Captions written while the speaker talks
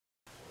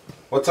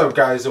What's up,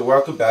 guys, and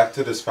welcome back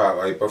to the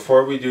Spotlight.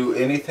 Before we do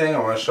anything, I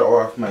want to show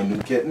off my new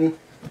kitten.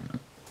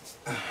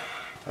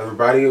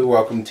 Everybody,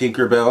 welcome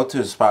Tinkerbell to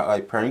the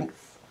Spotlight prank.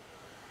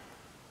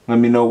 Let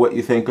me know what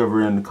you think of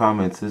her in the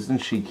comments. Isn't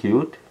she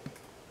cute?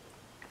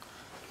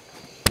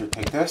 Here,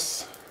 take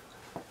this.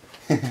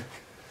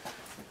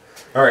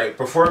 Alright,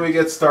 before we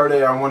get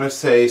started, I want to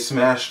say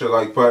smash the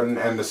like button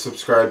and the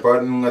subscribe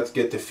button. Let's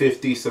get to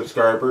 50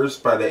 subscribers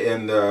by the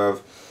end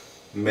of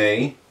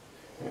May.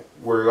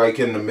 We're like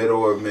in the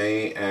middle of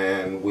May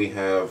and we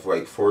have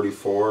like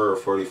 44 or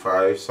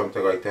 45,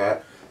 something like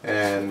that.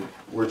 And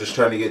we're just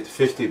trying to get to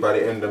 50 by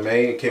the end of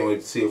May. I can't wait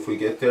to see if we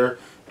get there.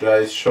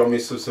 Guys, show me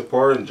some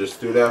support and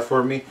just do that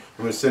for me.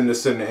 I'm going to send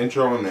this in the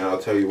intro and then I'll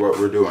tell you what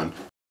we're doing.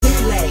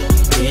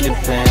 Peter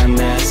Pan,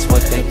 that's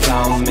what they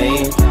call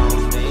me.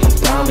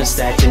 Promise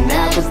that you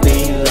never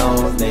be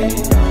lonely.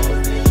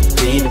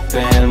 Peter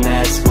Pan,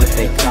 that's what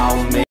they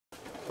call me.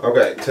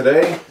 Okay,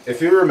 today,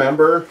 if you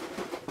remember,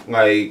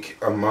 like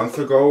a month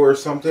ago or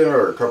something,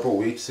 or a couple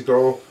weeks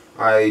ago,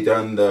 I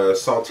done the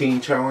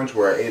saltine challenge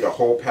where I ate a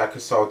whole pack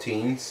of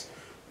saltines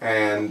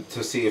and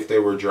to see if they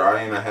were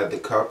dry, and I had the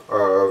cup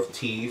of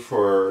tea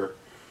for,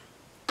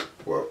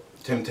 well,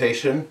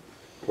 temptation.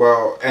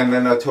 Well, and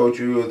then I told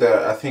you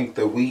that I think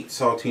the wheat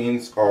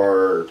saltines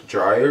are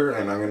drier,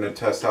 and I'm going to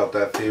test out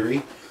that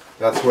theory.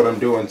 That's what I'm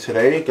doing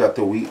today. Got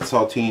the wheat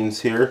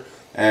saltines here,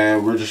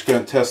 and we're just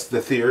going to test the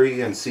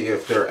theory and see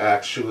if they're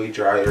actually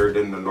drier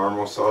than the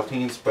normal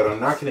saltines. But I'm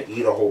not going to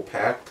eat a whole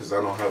pack because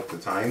I don't have the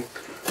time.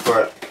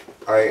 But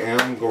I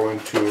am going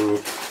to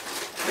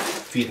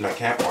feed my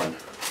cat one.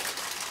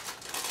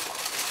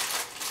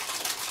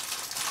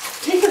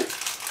 Tinker!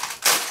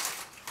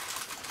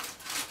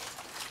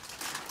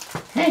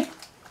 Hey!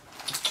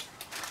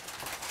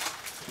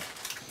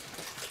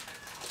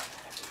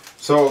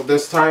 So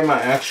this time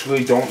I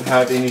actually don't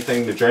have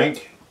anything to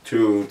drink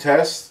to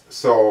test,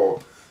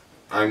 so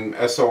I'm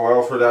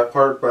SOL for that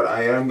part, but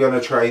I am going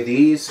to try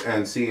these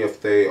and see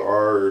if they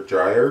are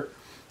drier.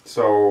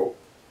 So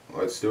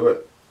let's do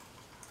it.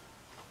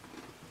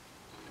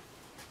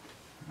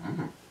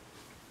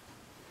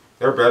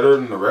 They're better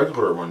than the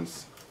regular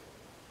ones.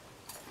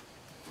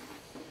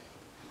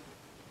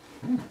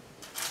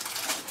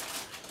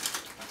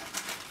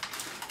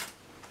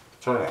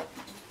 Try that.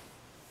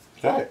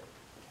 Try it.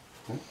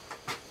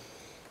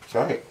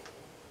 Try it.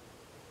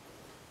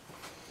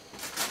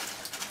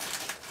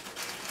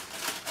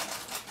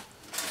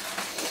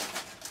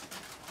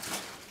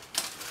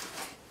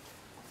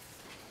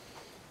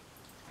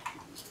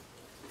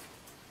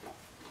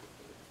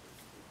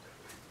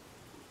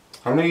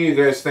 How many of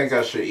you guys think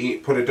I should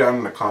eat? Put it down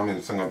in the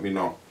comments and let me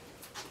know.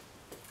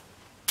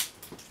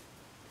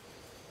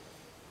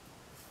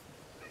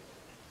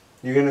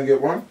 You gonna get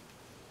one?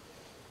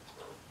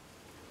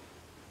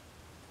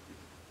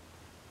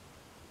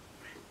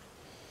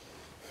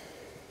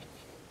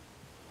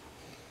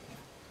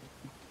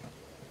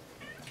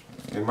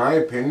 In my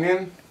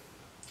opinion,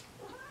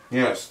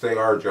 yes, they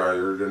are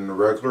drier than the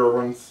regular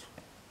ones.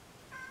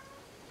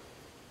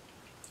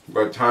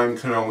 But time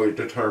can only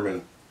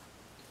determine.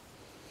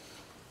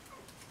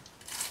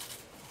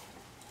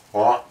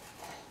 What?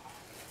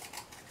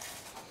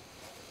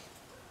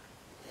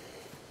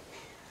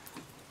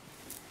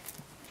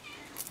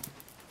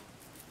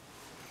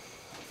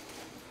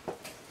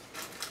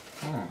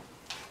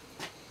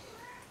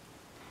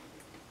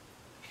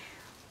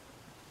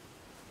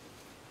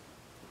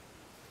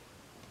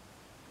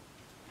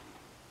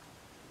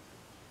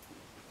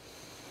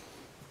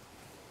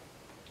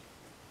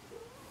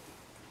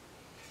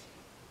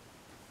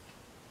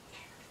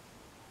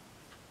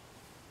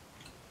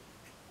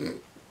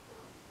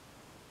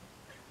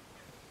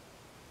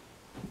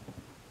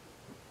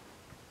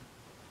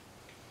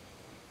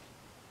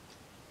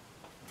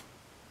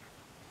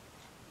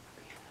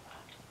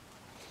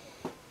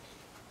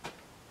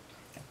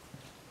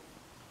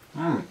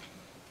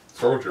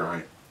 So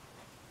dry.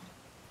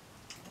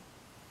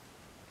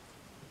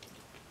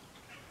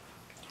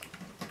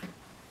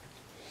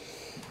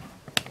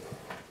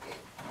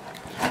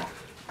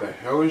 The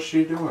hell is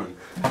she doing?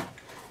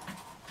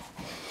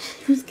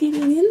 Who's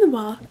getting in the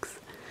box?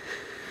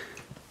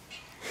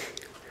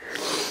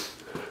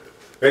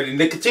 Ready,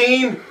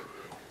 nicotine?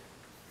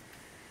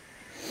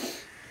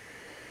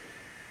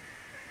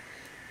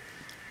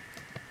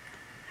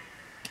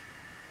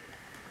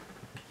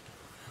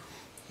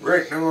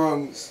 Right in the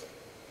lungs.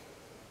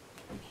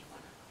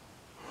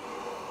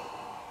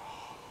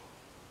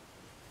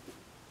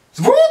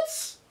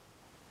 Sports!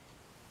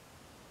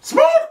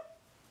 Sport!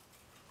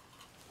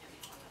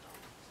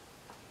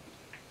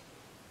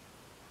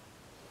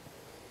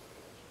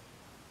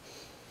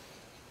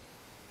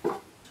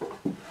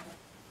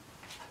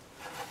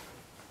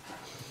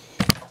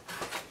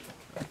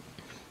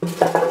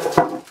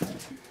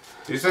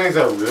 These things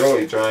are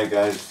really dry,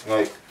 guys.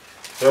 Like,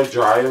 they're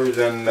drier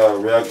than the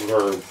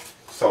regular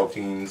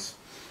saltines.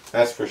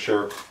 That's for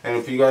sure. And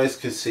if you guys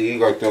could see,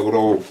 like, the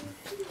little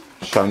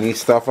shiny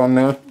stuff on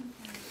there.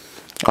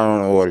 I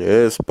don't know what it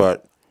is,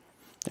 but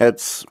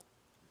it's,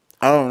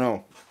 I don't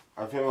know.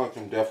 I feel like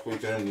I'm definitely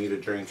gonna need a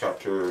drink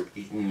after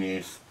eating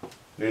these.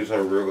 These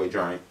are really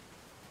dry.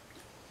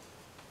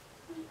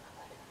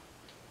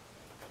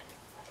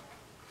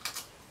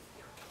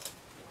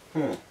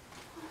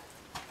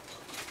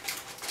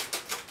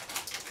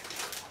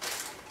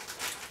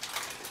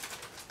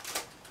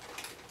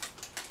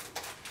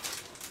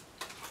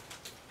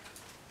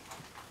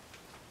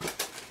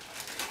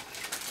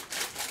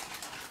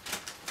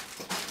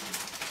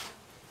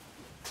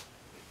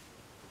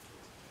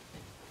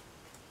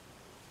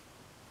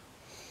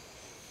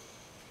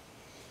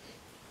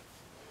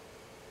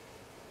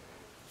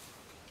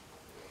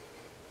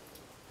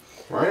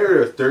 Why are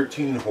there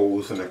 13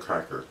 holes in a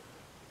cracker?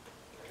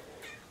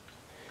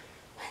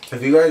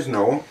 If you guys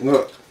know,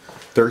 look,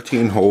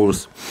 13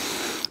 holes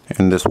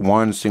in this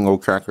one single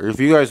cracker.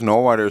 If you guys know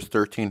why there's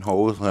 13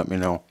 holes, let me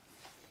know.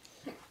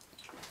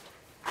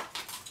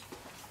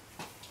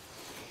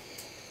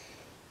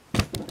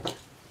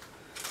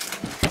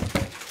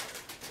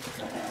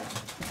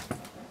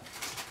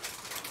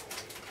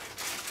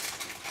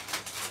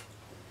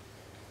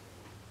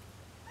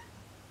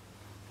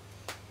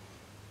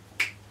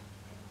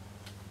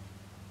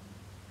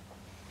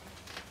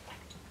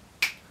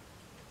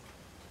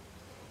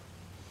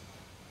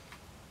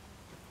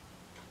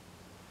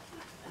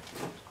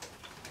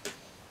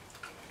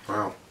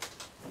 Wow.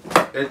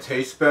 It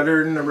tastes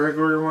better than the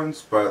regular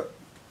ones, but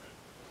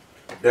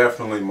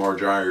definitely more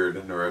drier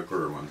than the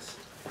regular ones.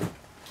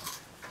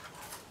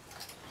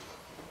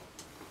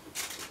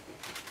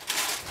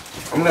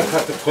 I'm going to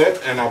cut the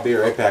clip and I'll be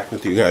right back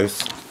with you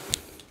guys.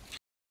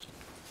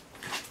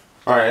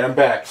 Alright, I'm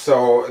back.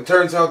 So it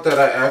turns out that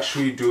I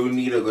actually do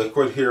need a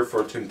liquid here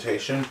for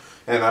temptation,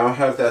 and I don't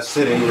have that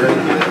sitting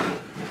right here.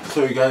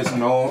 So you guys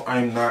know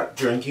I'm not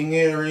drinking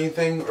it or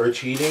anything or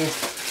cheating.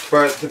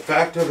 But the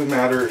fact of the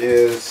matter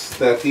is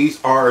that these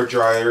are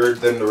drier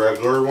than the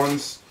regular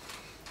ones,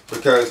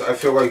 because I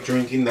feel like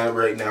drinking that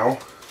right now.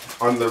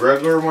 On the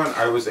regular one,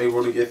 I was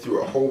able to get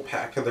through a whole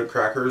pack of the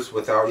crackers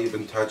without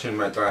even touching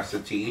my glass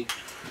of tea.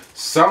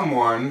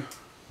 Someone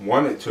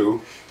wanted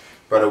to,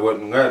 but I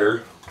wouldn't let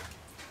her.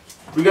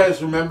 If you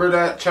guys remember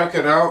that, check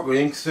it out.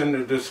 Links in the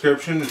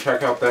description to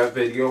check out that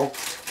video.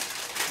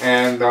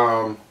 And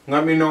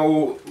let me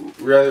know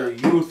whether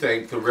you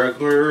think the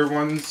regular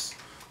ones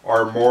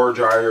are more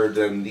drier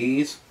than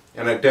these,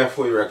 and I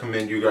definitely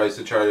recommend you guys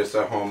to try this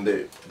at home.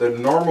 The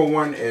normal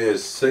one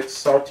is 6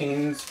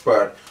 saltines,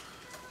 but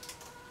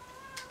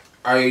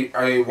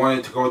I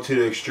wanted to go to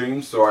the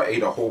extreme, so I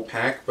ate a whole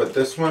pack. But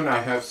this one, I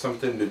have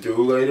something to do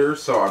later,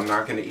 so I'm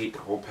not going to eat the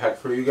whole pack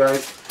for you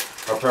guys.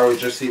 I'll probably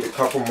just eat a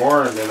couple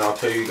more, and then I'll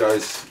tell you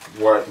guys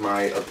what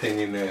my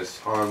opinion is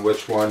on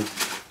which one.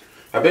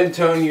 I've been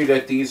telling you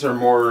that these are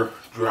more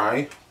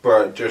dry,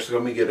 but just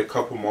let me get a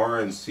couple more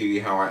and see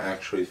how I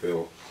actually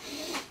feel.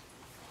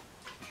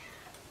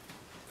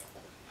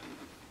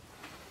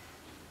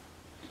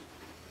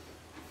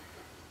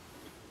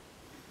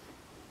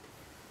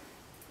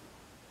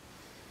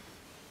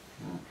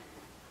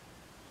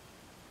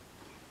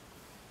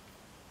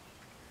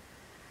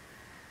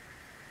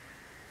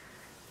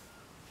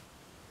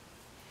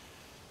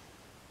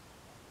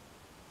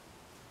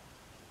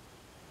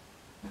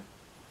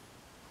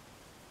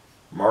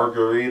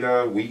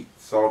 Margarita wheat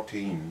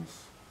saltines.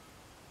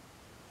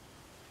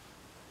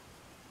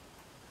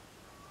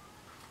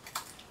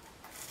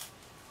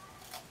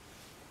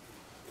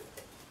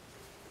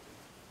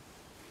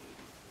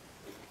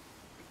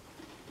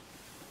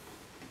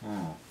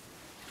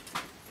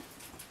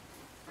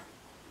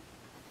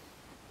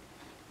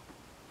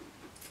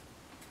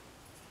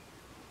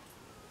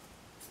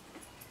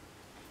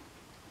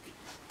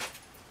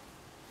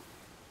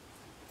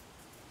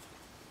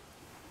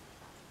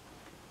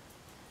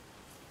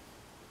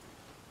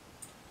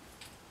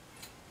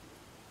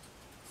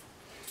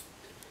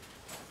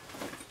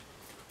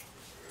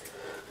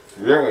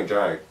 Really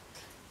dry.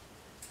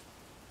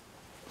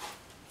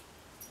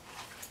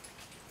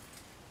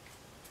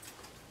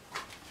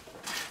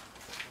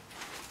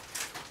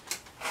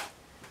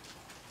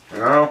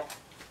 Now,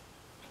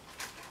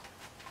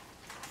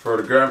 for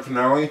the grand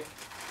finale,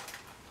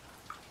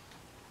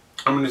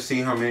 I'm going to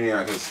see how many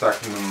I can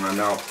stack in my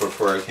mouth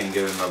before I can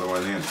get another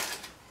one in.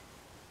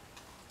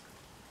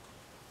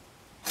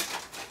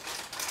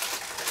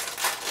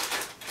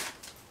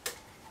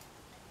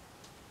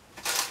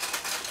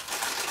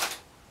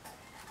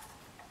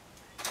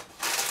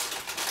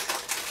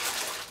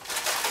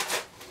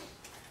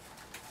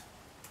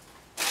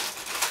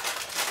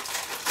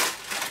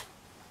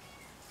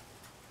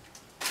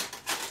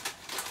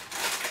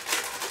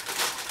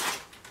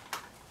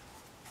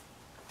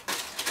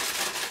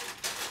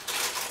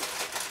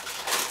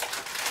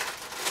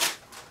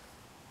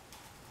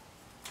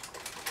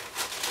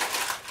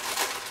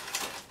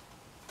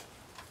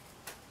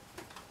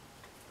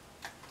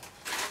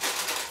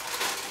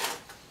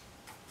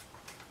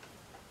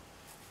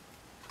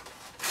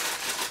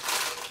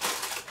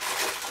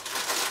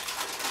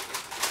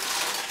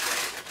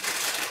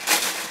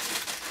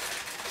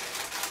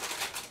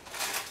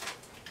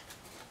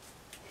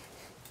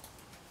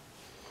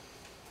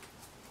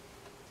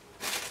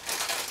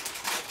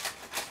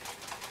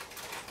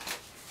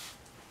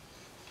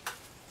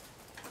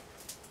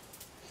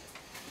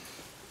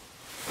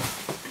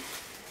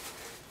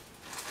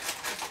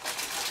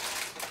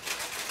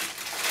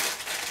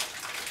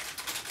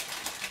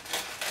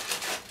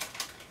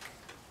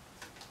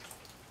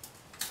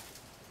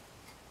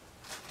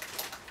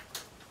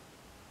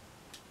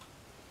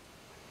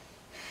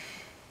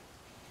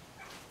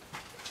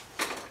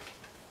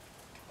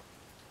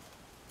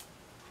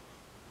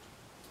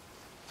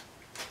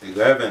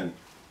 11.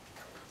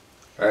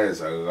 That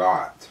is a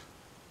lot.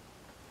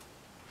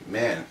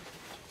 Man.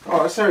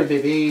 Oh, sorry,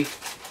 baby.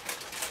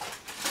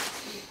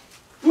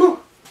 Woo.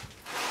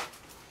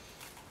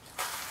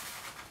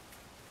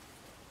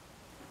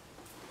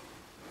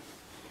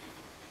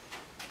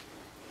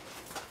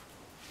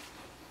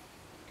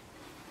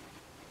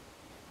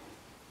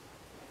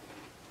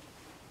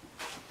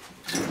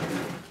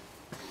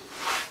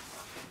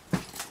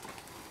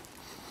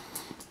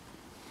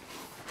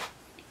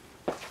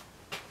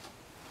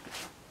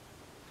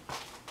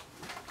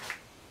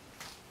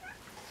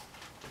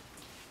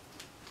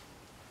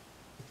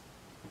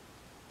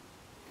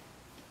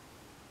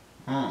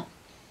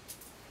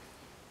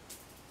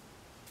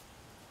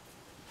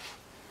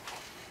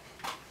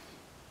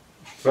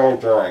 So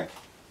dry.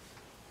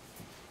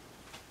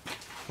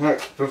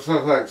 Look, this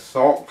looks like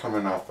salt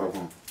coming off of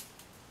them.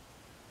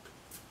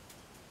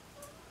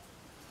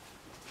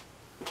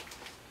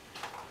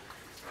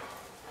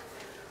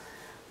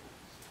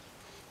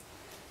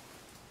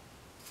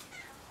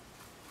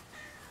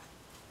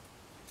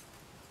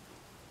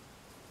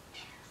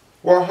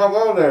 Well,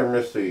 hello there,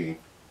 Missy.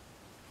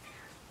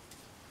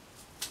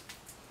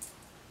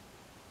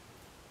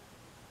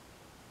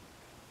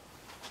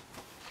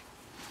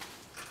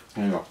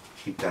 There you go.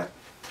 Keep that.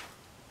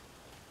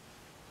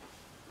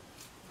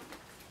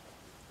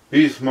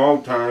 Be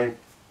smoke time.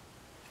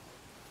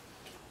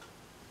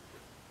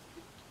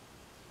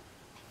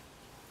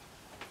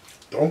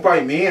 Don't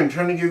bite me. I'm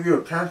trying to give you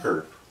a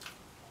cracker.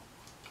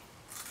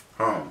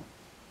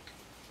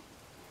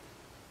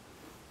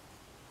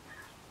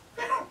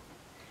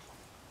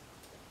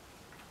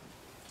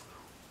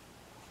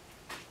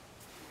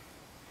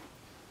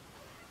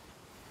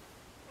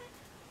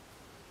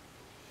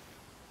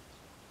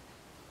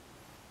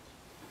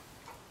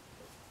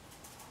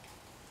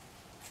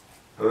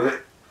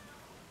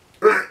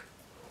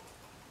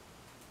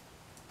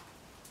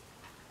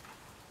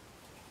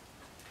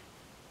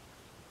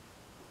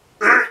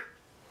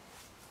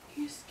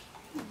 You're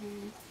scaring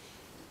me.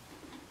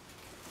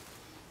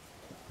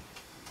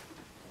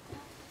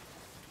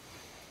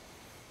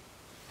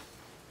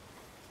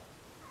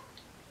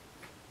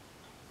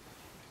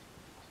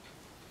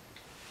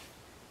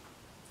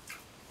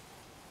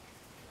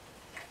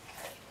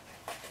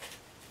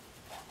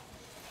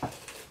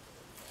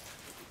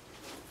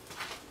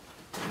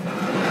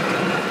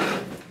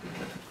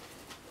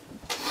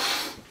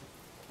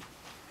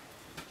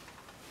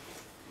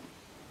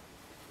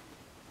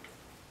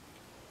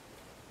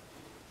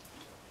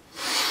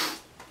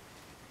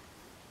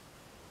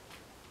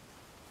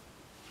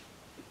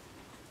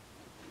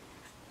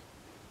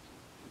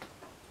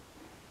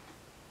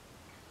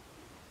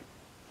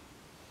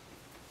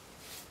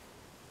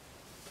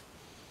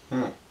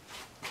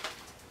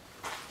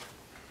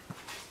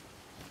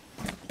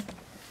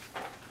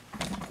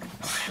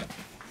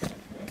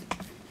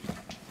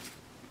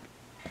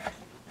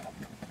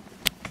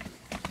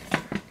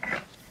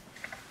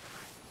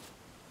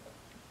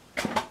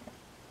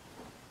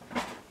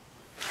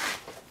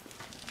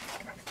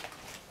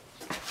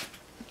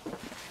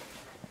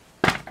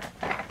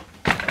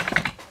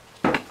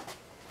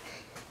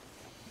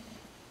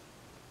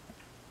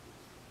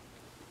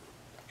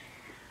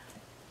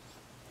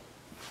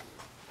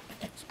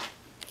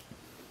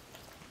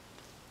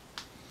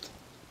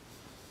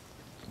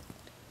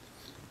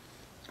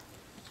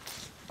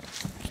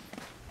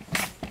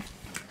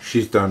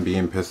 She's done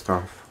being pissed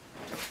off.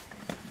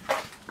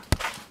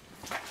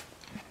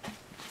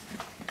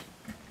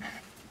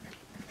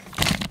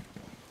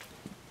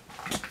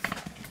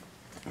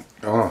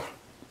 Oh,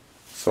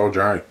 so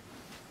dry.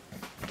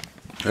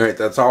 Alright,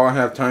 that's all I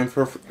have time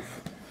for.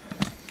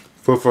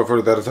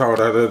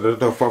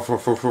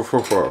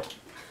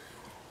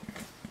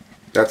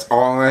 That's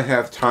all I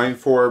have time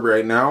for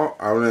right now.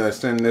 I'm gonna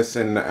send this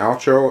in the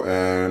outro,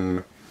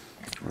 and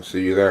I'll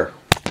see you there.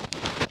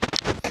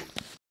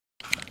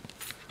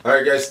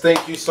 Alright guys,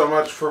 thank you so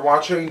much for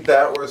watching.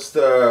 That was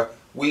the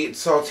wheat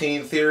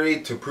saltine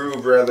theory to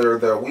prove whether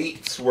the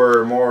wheats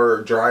were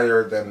more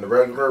drier than the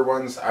regular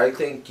ones. I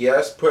think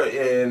yes. Put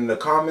in the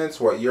comments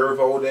what your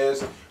vote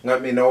is.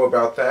 Let me know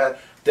about that.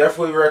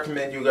 Definitely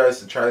recommend you guys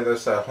to try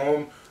this at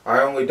home.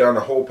 I only done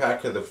a whole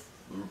pack of the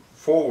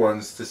full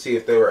ones to see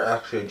if they were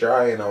actually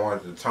dry, and I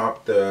wanted to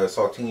top the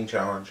saltine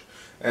challenge.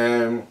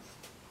 And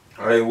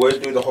I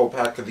would do the whole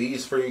pack of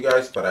these for you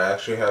guys, but I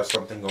actually have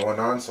something going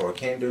on, so I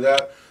can't do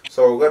that.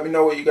 So let me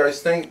know what you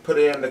guys think. Put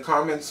it in the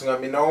comments and let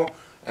me know.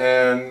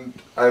 And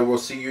I will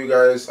see you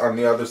guys on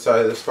the other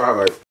side of the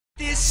spotlight.